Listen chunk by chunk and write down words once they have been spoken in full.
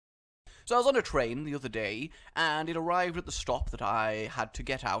So I was on a train the other day, and it arrived at the stop that I had to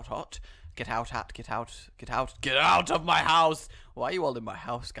get out at. Get out of my house! Why are you all in my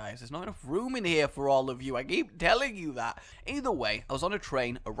house, guys? There's not enough room in here for all of you. I keep telling you that. Either way, I was on a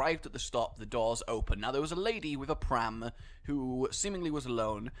train, arrived at the stop, the doors open. Now, there was a lady with a pram who seemingly was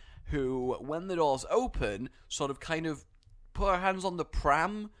alone, who, when the doors open, sort of kind of put her hands on the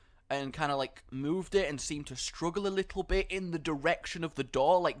pram and kind of like moved it and seemed to struggle a little bit in the direction of the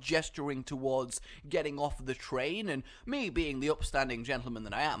door, like gesturing towards getting off the train. And me, being the upstanding gentleman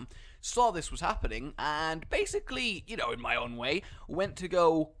that I am, saw this was happening and basically, you know, in my own way, went to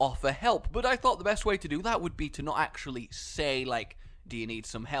go offer help. But I thought the best way to do that would be to not actually say, like, do you need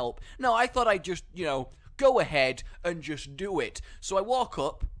some help? No, I thought I'd just, you know, go ahead and just do it. So I walk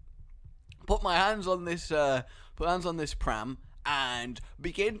up, put my hands on this, pram, and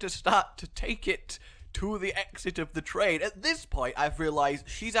begin to start to take it to the exit of the train. At this point, I've realized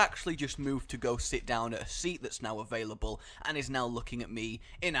she's actually just moved to go sit down at a seat that's now available and is now looking at me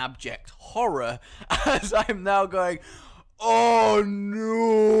in abject horror as I'm now going, oh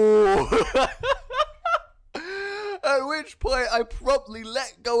no! At which point, I promptly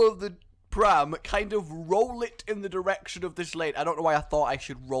let go of the pram, kind of roll it in the direction of this lady. I don't know why I thought I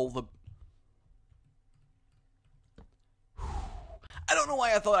should roll the... I don't know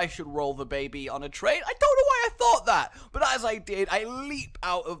why I thought I should roll the baby on a train. I don't know why I thought that. But as I did, I leap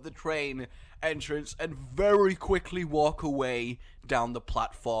out of the train entrance and very quickly walk away down the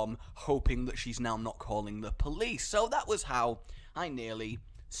platform, hoping that she's now not calling the police. So that was how I nearly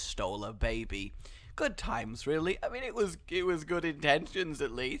stole a baby. Good times, really. I mean, it was good intentions,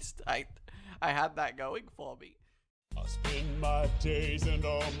 at least. I had that going for me. I spend my days and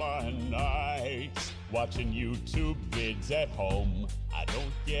all my nights watching YouTube vids at home. I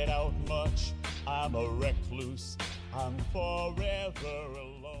don't get out much, I'm a recluse, I'm forever alone.